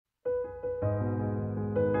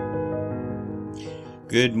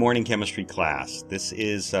Good morning, chemistry class. This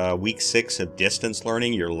is week 6 of distance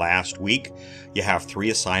learning, your last week. You have 3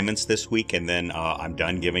 assignments this week, and then I'm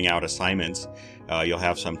done giving out assignments. You'll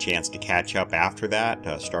have some chance to catch up after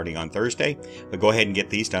that, starting on Thursday. But go ahead and get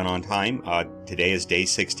these done on time. Today is day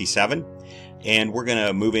 67, and we're going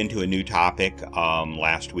to move into a new topic.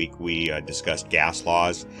 Last week we discussed gas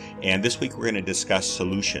laws, and this week we're going to discuss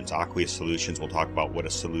solutions, aqueous solutions. We'll talk about what a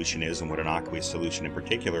solution is and what an aqueous solution in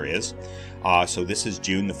particular is. So this is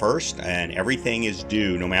June the 1st, and everything is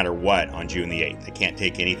due no matter what on June the 8th. I can't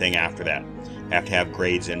take anything after that. I have to have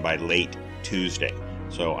grades in by late Tuesday,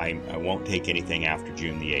 so I won't take anything after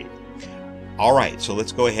June the 8th. All right, so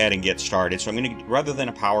let's go ahead and get started. So I'm going to, rather than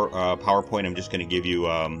a PowerPoint, I'm just going to give you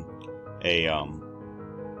a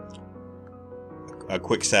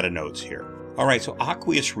quick set of notes here. All right, so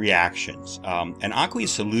aqueous reactions. An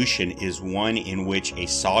aqueous solution is one in which a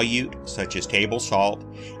solute, such as table salt,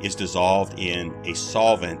 is dissolved in a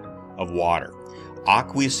solvent of water.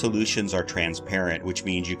 Aqueous solutions are transparent, which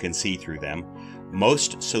means you can see through them.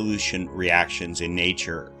 Most solution reactions in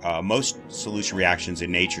nature,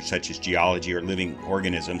 such as geology or living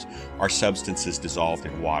organisms, are substances dissolved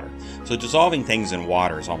in water. So dissolving things in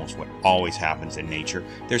water is almost what always happens in nature.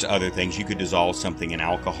 There's other things. You could dissolve something in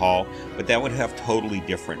alcohol, but that would have totally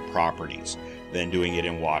different properties than doing it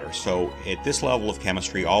in water. So at this level of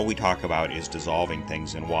chemistry, all we talk about is dissolving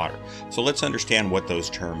things in water. So let's understand what those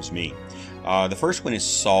terms mean. The first one is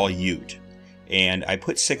solute. And I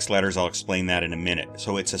put 6 letters. I'll explain that in a minute.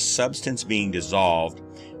 So it's a substance being dissolved,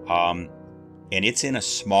 and it's in a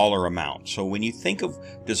smaller amount. So when you think of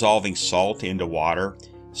dissolving salt into water,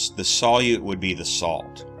 the solute would be the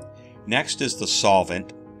salt. Next is the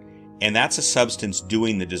solvent, and that's a substance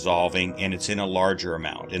doing the dissolving, and it's in a larger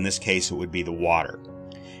amount. In this case, it would be the water.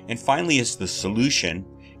 And finally is the solution,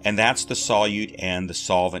 and that's the solute and the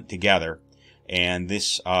solvent together. And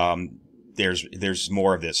this there's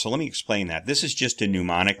more of this. So let me explain that. This is just a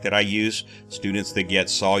mnemonic that I use. Students that get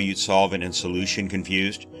solute, solvent, and solution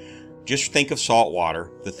confused, just think of salt water.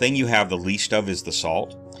 The thing you have the least of is the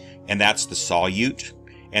salt, and that's the solute.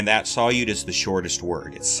 And that solute is the shortest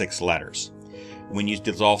word. It's 6 letters. When you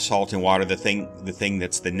dissolve salt in water, the thing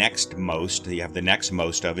that's the next most, you have the next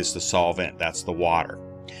most of, is the solvent. That's the water.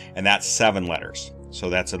 And that's 7 letters. So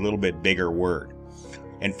that's a little bit bigger word.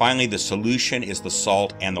 And finally, the solution is the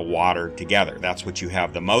salt and the water together. That's what you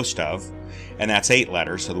have the most of, and that's 8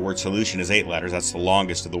 letters. So the word solution is 8 letters. That's the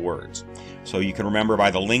longest of the words. So you can remember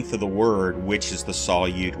by the length of the word which is the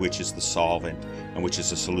solute, which is the solvent, and which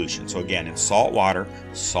is the solution. So again, in salt water,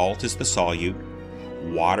 salt is the solute,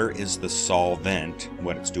 water is the solvent,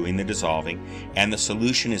 what it's doing the dissolving, and the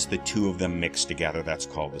solution is the 2 of them mixed together. That's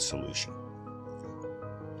called the solution.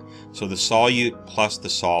 So the solute plus the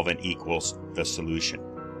solvent equals the solution.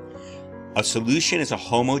 A solution is a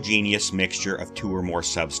homogeneous mixture of 2 or more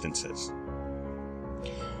substances.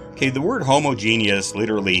 Okay, the word homogeneous,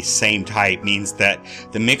 literally same type, means that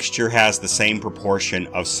the mixture has the same proportion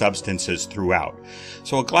of substances throughout.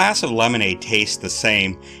 So a glass of lemonade tastes the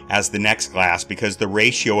same as the next glass because the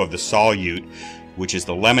ratio of the solute, which is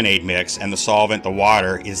the lemonade mix, and the solvent, the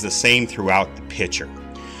water, is the same throughout the pitcher.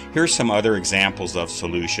 Here's some other examples of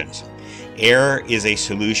solutions. Air is a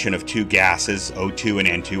solution of 2 gases, O2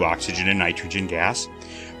 and N2, oxygen and nitrogen gas.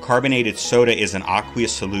 Carbonated soda is an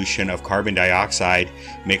aqueous solution of carbon dioxide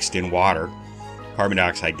mixed in water, carbon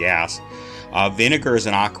dioxide gas. Vinegar is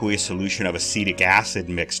an aqueous solution of acetic acid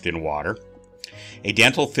mixed in water. A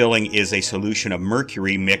dental filling is a solution of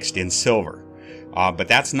mercury mixed in silver. But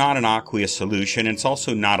that's not an aqueous solution, and it's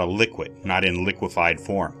also not a liquid, not in liquefied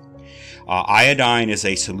form. Iodine is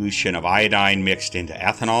a solution of iodine mixed into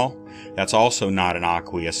ethanol. That's also not an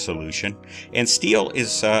aqueous solution. And steel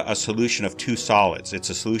is a solution of 2 solids. It's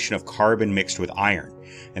a solution of carbon mixed with iron,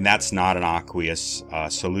 and that's not an aqueous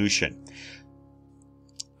solution.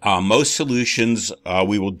 Most solutions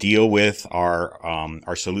we will deal with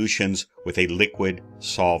are solutions with a liquid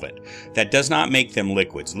solvent. That does not make them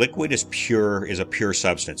liquids. Liquid is a pure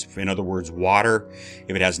substance. In other words, water,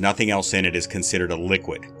 if it has nothing else in it, is considered a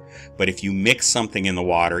liquid. But if you mix something in the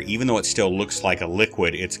water, even though it still looks like a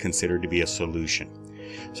liquid, it's considered to be a solution.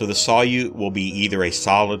 So the solute will be either a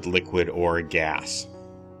solid, liquid, or a gas.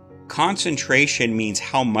 Concentration means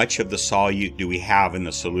how much of the solute do we have in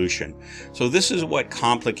the solution. So this is what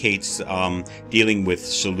complicates dealing with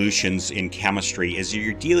solutions in chemistry, is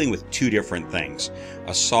you're dealing with 2 different things,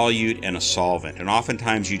 a solute and a solvent. And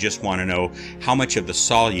oftentimes you just want to know how much of the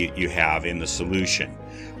solute you have in the solution.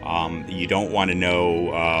 You don't want to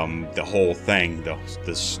know the whole thing,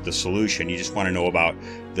 the solution. You just want to know about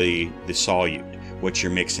the solute, what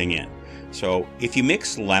you're mixing in. So if you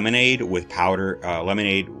mix lemonade with powder,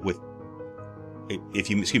 if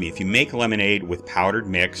you make lemonade with powdered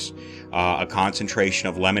mix, a concentration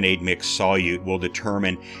of lemonade mix solute will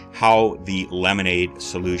determine how the lemonade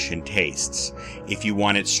solution tastes. If you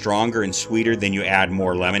want it stronger and sweeter, then you add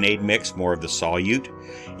more lemonade mix, more of the solute.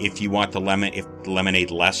 If you want the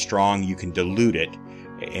lemonade less strong, you can dilute it,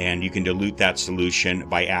 and you can dilute that solution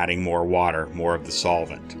by adding more water, more of the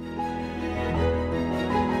solvent.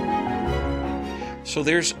 So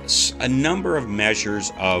there's a number of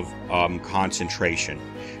measures of concentration.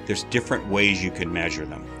 There's different ways you can measure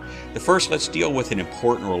them. The first, let's deal with an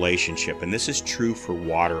important relationship, and this is true for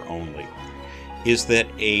water only, is that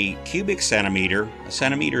a cubic centimeter, a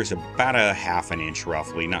centimeter is about a half an inch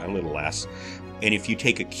roughly, not a little less, and if you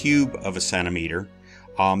take a cube of a centimeter,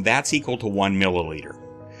 that's equal to 1 milliliter.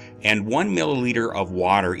 And 1 milliliter of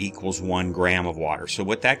water equals 1 gram of water. So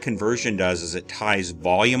what that conversion does is it ties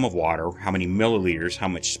volume of water, how many milliliters, how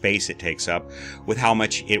much space it takes up, with how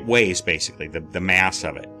much it weighs, basically, the mass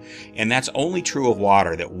of it. And that's only true of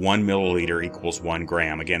water, that 1 milliliter equals 1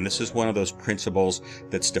 gram. Again, this is one of those principles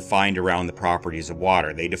that's defined around the properties of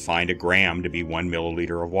water. They defined a gram to be 1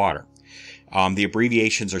 milliliter of water. The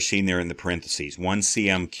abbreviations are seen there in the parentheses. 1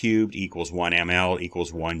 cm cubed equals 1 ml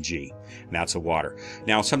equals 1 g. And that's of water.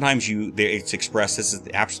 Now, sometimes it's expressed, this is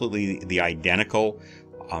absolutely the identical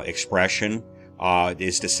expression,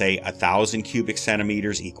 is to say 1,000 cubic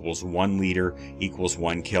centimeters equals 1 liter equals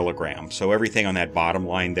 1 kilogram. So everything on that bottom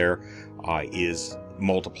line there is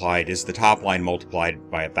the top line multiplied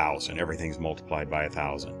by 1,000. Everything's multiplied by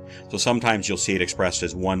 1,000. So sometimes you'll see it expressed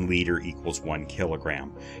as 1 liter equals 1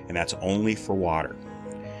 kilogram, and that's only for water.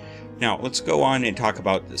 Now let's go on and talk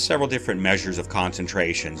about several different measures of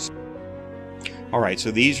concentrations. Alright, so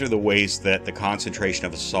these are the ways that the concentration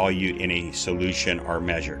of a solute in a solution are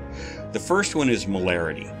measured. The first one is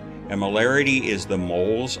molarity, and molarity is the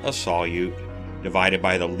moles of solute divided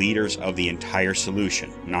by the liters of the entire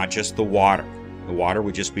solution, not just the water. The water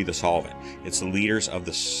would just be the solvent. It's the liters of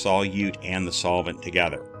the solute and the solvent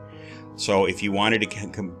together. So if you wanted to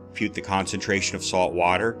compute the concentration of salt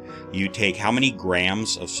water, you take how many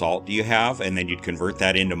grams of salt do you have, and then you'd convert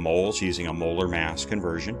that into moles using a molar mass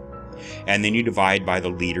conversion. And then you divide by the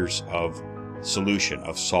liters of solution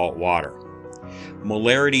of salt water.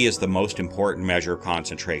 Molarity is the most important measure of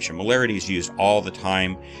concentration. Molarity is used all the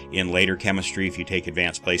time in later chemistry. If you take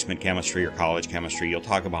advanced placement chemistry or college chemistry, you'll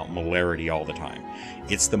talk about molarity all the time.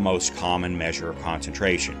 It's the most common measure of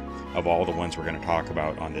concentration of all the ones we're going to talk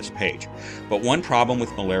about on this page. But one problem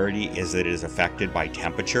with molarity is that it is affected by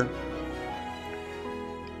temperature.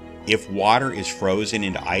 If water is frozen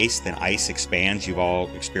into ice, then ice expands. You've all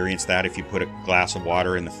experienced that. If you put a glass of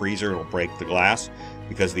water in the freezer, it'll break the glass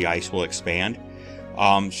because the ice will expand.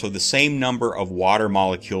 So the same number of water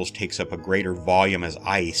molecules takes up a greater volume as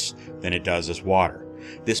ice than it does as water.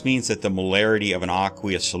 This means that the molarity of an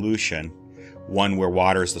aqueous solution, one where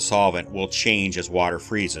water is the solvent, will change as water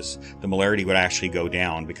freezes. The molarity would actually go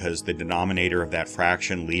down because the denominator of that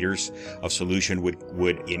fraction, liters of solution,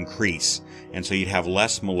 would increase. And so you'd have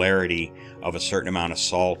less molarity of a certain amount of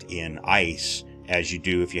salt in ice as you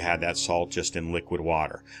do if you had that salt just in liquid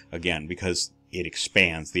water. Again, because it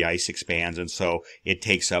expands, the ice expands, and so it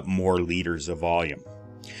takes up more liters of volume.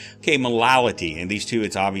 Okay, molality, and these two,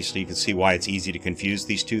 it's obviously, you can see why it's easy to confuse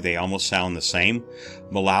these two. They almost sound the same.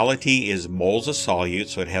 Molality is moles of solute,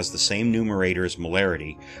 so it has the same numerator as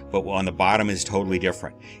molarity, but on the bottom is totally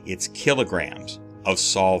different. It's kilograms of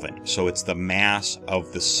solvent, so it's the mass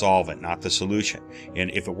of the solvent, not the solution. And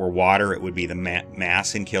if it were water, it would be the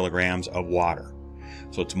mass in kilograms of water.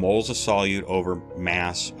 So it's moles of solute over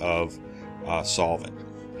mass of solvent.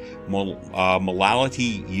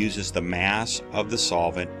 Molality uses the mass of the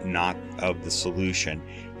solvent, not of the solution,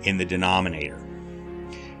 in the denominator.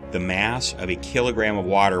 The mass of a kilogram of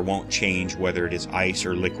water won't change whether it is ice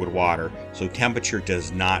or liquid water, so temperature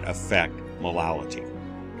does not affect molality.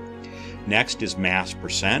 Next is mass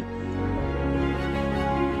percent.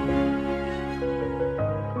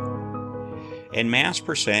 And mass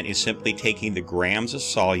percent is simply taking the grams of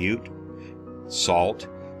solute, salt,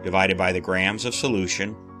 divided by the grams of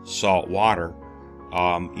solution, salt water.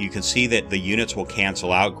 You can see that the units will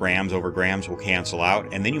cancel out, grams over grams will cancel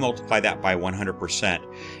out, and then you multiply that by 100%.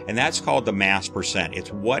 And that's called the mass percent.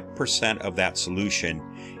 It's what percent of that solution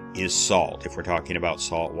is salt, if we're talking about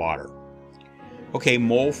salt water. Okay,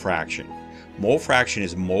 mole fraction. Mole fraction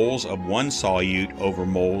is moles of one solute over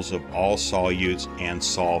moles of all solutes and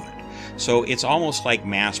solvent. So it's almost like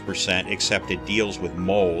mass percent, except it deals with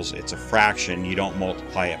moles. It's a fraction. You don't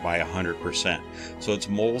multiply it by 100%. So it's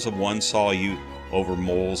moles of one solute over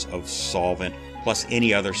moles of solvent plus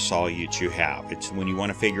any other solutes you have. It's when you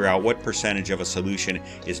want to figure out what percentage of a solution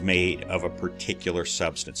is made of a particular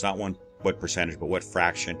substance. Not what percentage, but what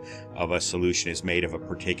fraction of a solution is made of a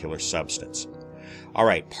particular substance. All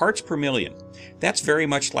right, parts per million. That's very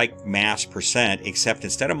much like mass percent, except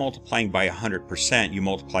instead of multiplying by 100%, you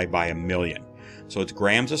multiply by a million. So it's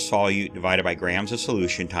grams of solute divided by grams of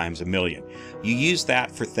solution times a million. You use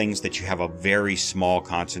that for things that you have a very small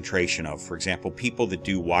concentration of. For example, people that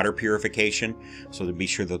do water purification, so to be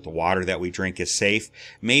sure that the water that we drink is safe,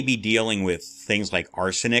 may be dealing with things like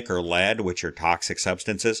arsenic or lead, which are toxic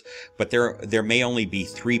substances, but there may only be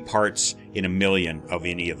 3 parts in a million of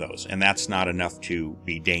any of those, and that's not enough to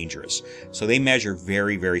be dangerous. So they measure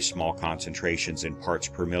very, very small concentrations in parts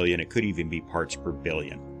per million. It could even be parts per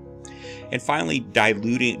billion. And finally,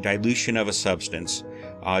 dilution of a substance.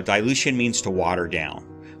 Dilution means to water down.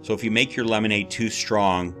 So if you make your lemonade too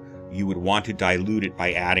strong, you would want to dilute it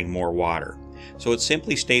by adding more water. So it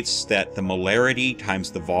simply states that the molarity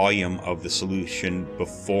times the volume of the solution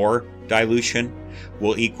before dilution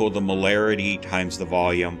will equal the molarity times the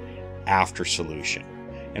volume after solution.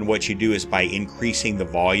 And what you do is by increasing the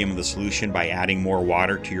volume of the solution by adding more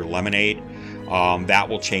water to your lemonade, that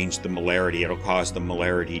will change the molarity. It'll cause the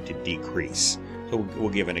molarity to decrease. So we'll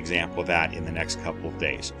give an example of that in the next couple of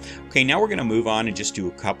days. Okay, now we're going to move on and just do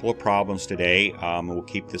a couple of problems today. We'll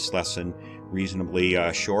keep this lesson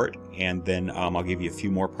reasonably short, and then I'll give you a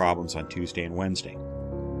few more problems on Tuesday and Wednesday.